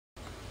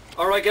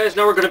Alright guys,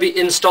 now we're going to be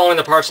installing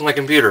the parts on the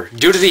computer.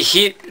 Due to the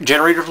heat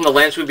generated from the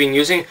lamps we've been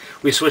using,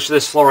 we switched to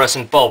this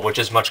fluorescent bulb, which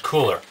is much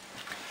cooler.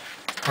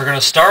 We're going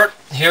to start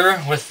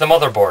here with the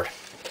motherboard.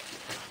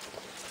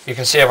 You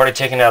can see I've already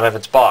taken it out of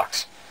its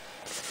box.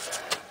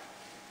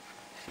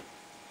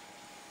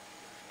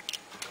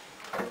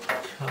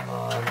 Come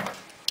on.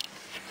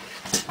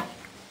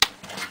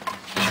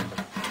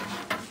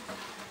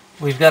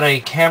 We've got a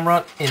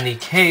camera in the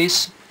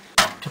case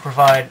to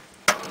provide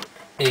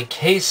a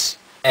case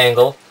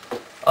angle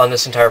on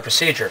this entire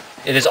procedure.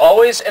 It is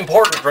always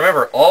important,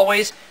 remember,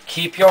 always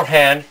keep your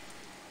hand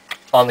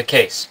on the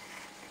case.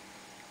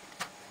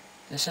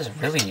 This is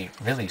really,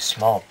 really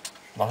small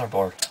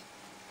motherboard.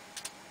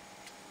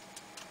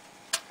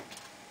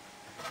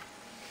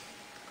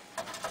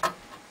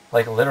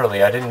 Like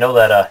literally, I didn't know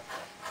that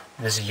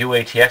this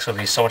UATX would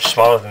be so much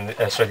smaller than,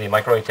 the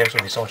micro ATX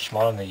would be so much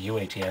smaller than the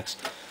UATX.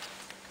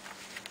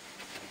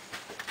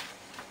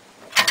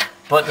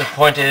 But the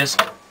point is,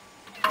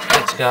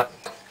 it's got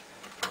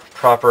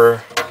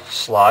proper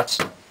slots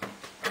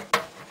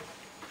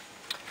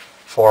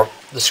for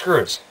the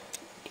screws.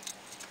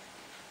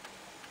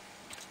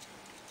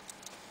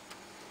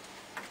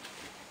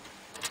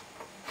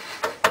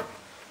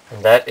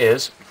 And that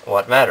is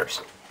what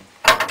matters.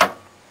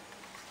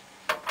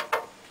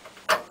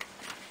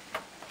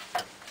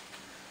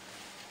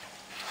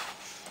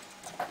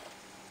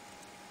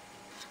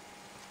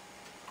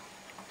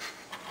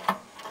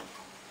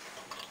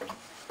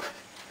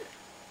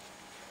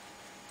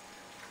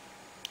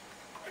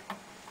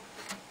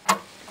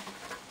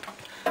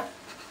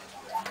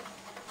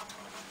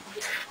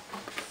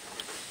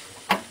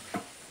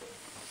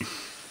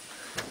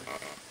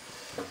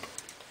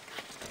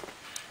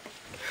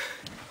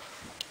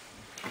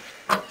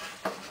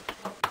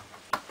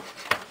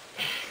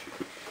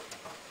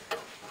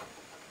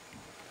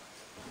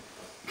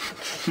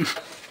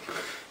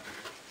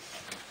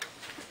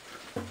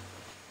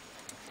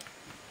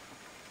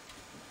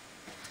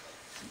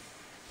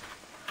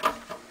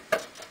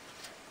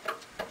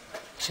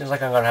 Seems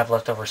like I'm going to have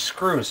leftover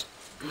screws.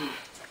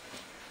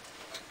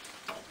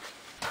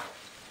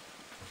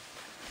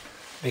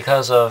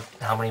 Because of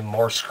how many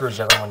more screws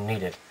the other one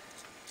needed.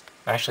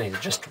 Actually,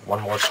 just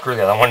one more screw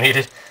the other one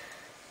needed.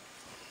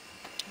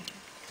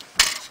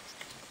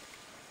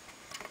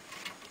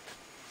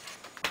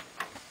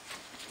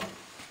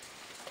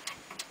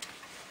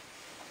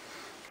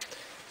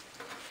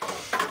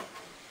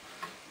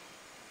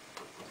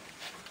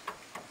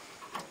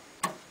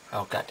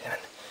 Oh, god damn it.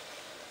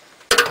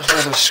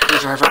 There's another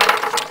screwdriver.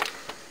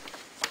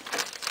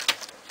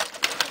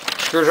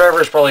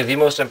 Screwdriver is probably the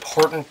most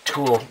important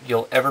tool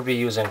you'll ever be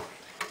using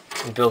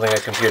in building a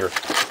computer.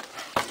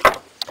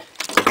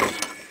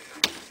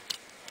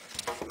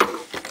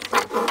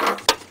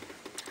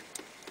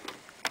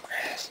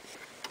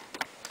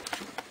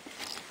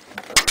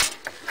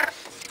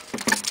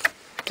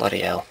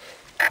 Bloody hell.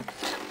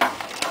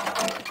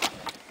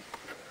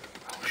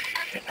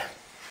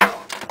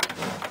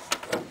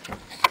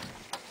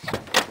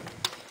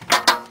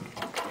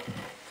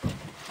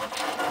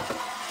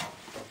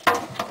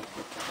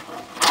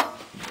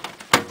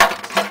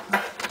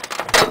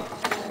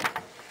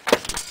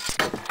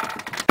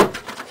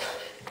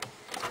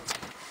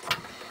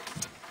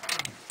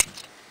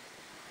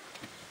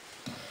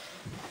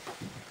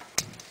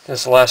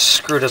 This last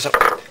screw doesn't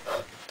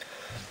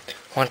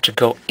want to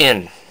go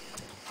in.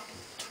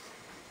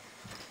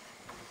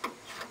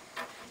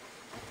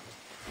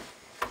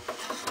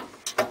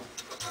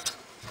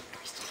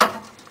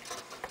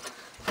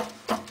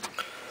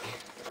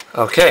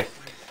 Okay,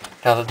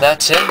 now that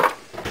that's in,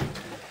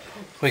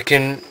 we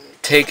can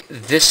take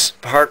this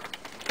part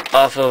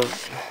off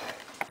of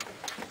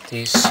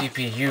the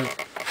CPU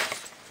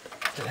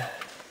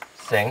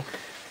thing.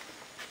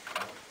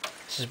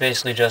 This is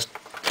basically just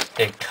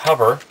a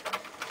cover.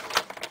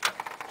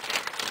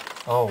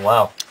 Oh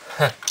wow.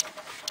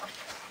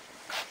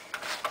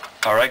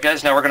 Alright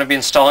guys, now we're going to be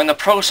installing the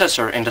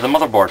processor into the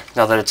motherboard,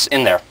 now that it's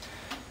in there.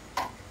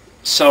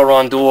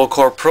 Celeron dual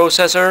core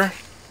processor,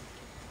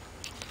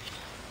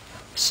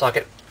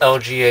 socket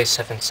LGA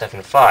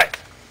 775.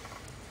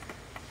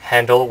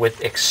 Handle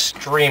with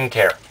extreme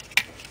care.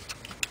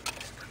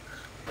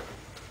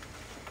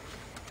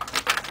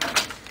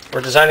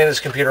 We're designing this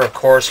computer, of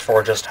course,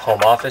 for just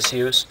home office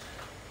use.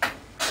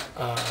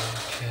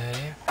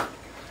 Okay.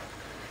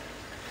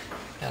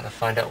 Now to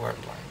find out where it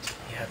lines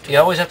up. You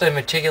always have to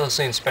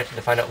meticulously inspect it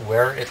to find out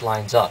where it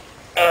lines up.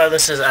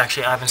 This is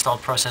actually, I've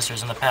installed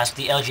processors in the past.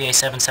 The LGA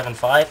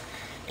 775.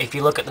 If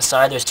you look at the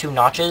side, there's two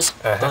notches.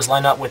 Those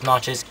line up with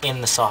notches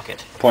in the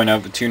socket. Point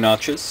out the two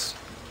notches.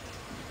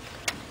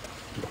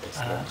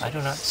 I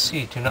do not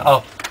see two notches.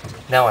 Oh,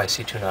 now I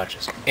see two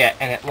notches. Yeah,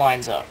 and it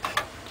lines up.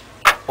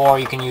 Or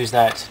you can use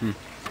that.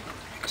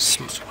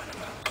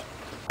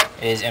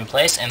 It is in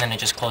place, and then it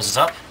just closes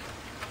up.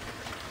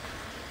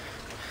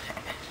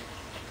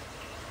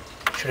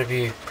 Should I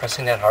be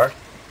pressing that hard?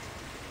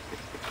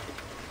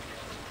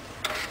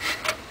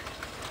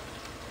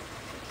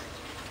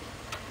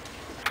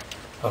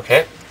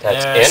 Okay,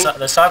 That's in.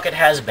 The socket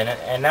has been,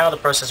 and now the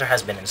processor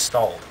has been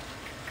installed.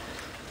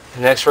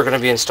 Next we're going to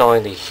be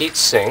installing the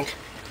heatsink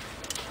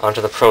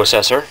onto the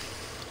processor.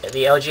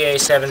 The LGA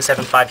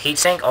 775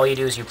 heatsink, all you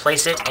do is you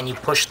place it and you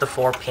push the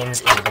 4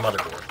 pins into the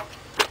motherboard.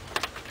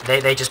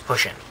 They just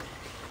push in.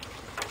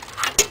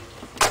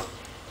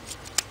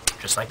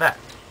 Just like that.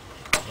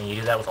 And you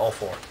do that with all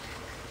 4.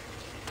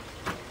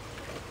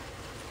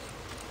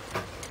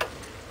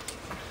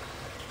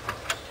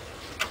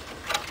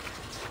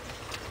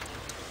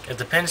 If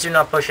the pins do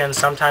not push in,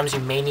 sometimes you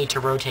may need to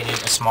rotate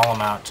it a small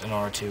amount in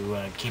order to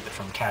keep it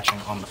from catching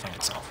on the fan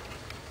itself.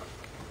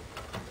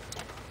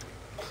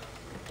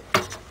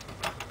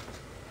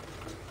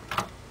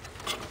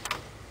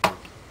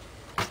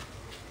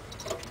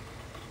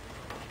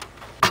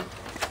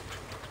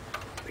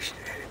 We should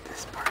edit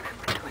this part in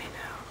between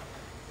now.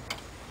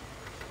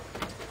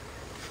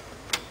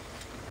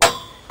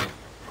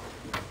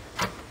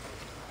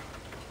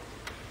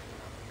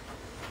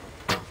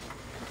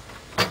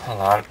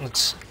 Hold on,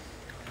 let's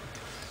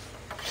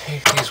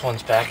take these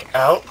ones back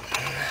out.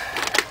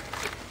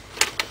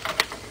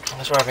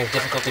 Unless we're having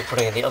difficulty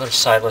putting in the other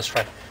side, let's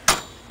try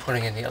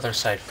putting in the other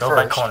side first. Go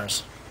by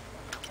corners.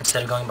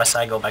 Instead of going by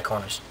side, go by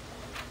corners.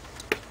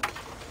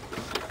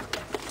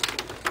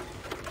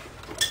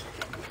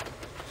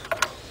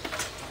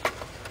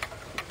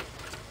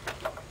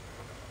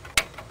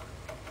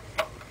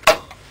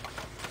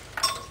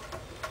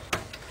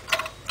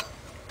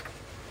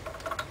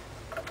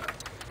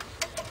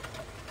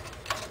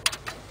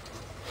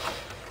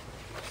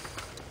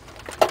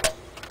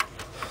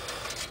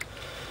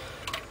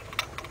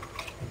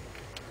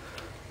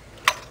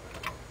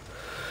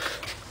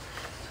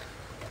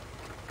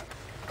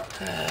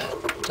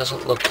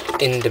 Doesn't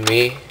look into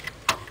me.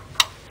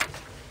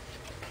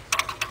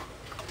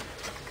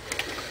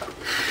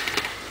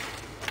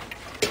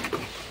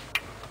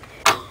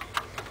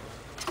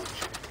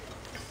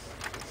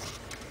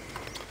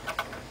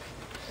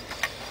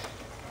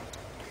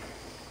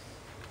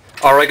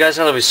 Alright guys,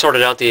 now that we've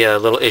sorted out the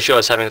little issue I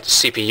was having with the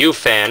CPU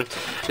fan,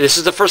 this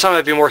is the first time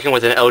I've been working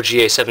with an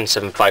LGA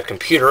 775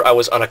 computer. I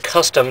was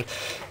unaccustomed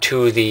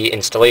to the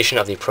installation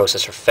of the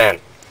processor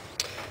fan.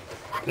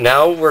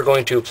 Now we're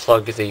going to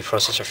plug the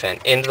processor fan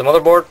into the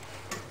motherboard.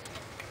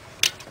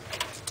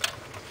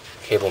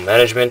 Cable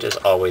management is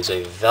always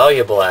a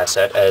valuable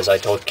asset, as I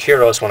told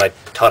Kiros when I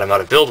taught him how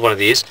to build one of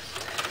these.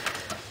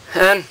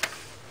 And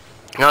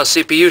now the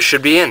CPU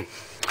should be in.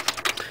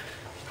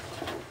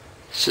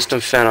 System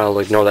fan, I'll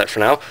ignore that for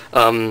now.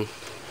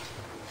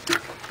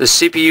 The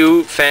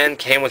CPU fan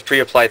came with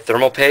pre-applied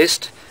thermal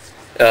paste.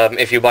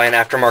 If you buy an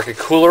aftermarket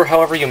cooler,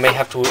 however, you may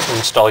have to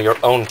install your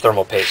own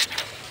thermal paste.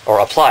 Or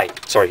apply,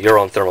 sorry, your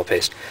own thermal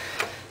paste.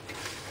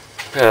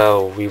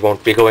 We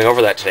won't be going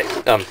over that today.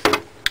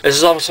 This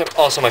is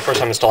also my first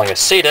time installing a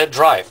SATA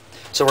drive.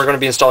 So we're going to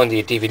be installing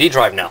the DVD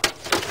drive now.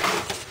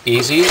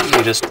 Easy,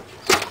 you just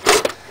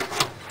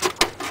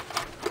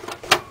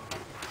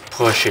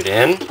push it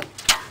in.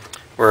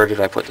 Where did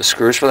I put the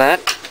screws for that?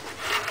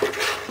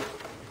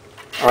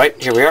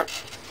 Alright, here we are.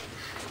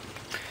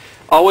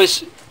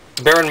 Always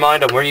bear in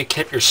mind on where you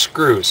keep your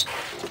screws.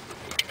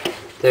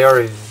 They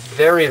are a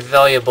very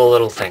valuable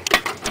little thing.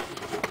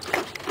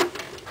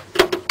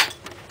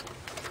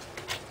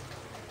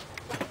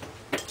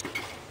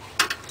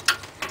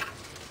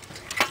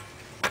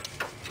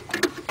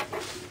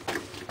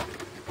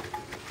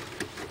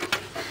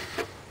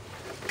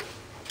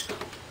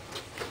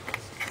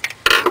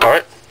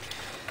 Alright,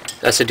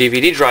 that's the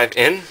DVD drive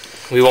in.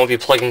 We won't be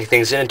plugging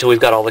things in until we've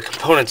got all the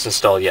components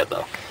installed yet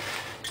though.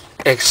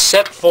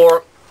 Except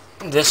for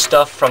this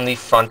stuff from the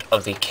front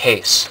of the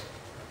case.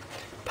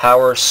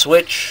 Power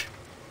switch,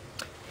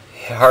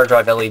 hard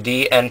drive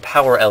LED, and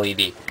power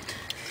LED.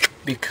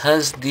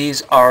 Because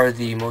these are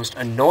the most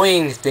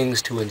annoying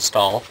things to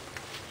install,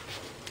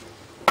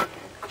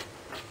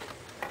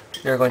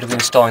 we're going to be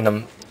installing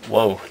them,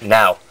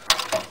 now.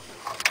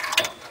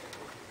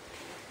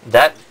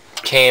 That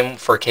came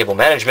for cable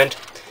management.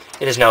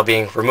 It is now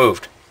being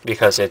removed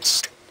because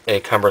it's a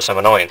cumbersome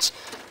annoyance.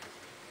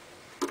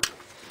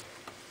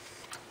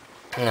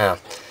 Now,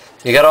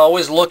 you gotta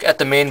always look at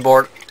the main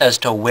board as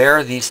to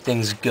where these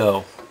things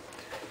go.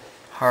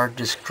 Hard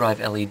disk drive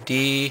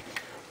LED,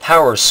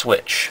 power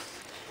switch,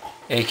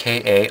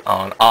 aka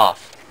on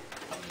off.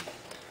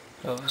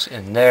 Goes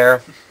in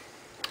there.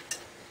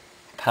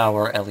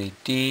 Power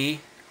LED.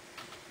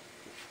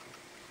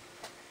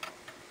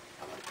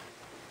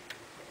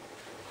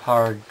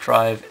 Hard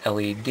drive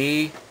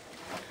LED.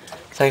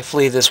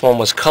 Thankfully this one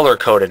was color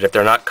coded. If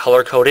they're not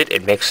color coded,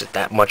 it makes it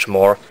that much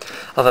more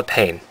of a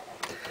pain.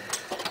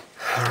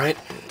 Alright,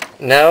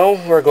 now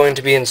we're going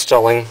to be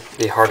installing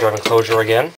the hard drive enclosure again.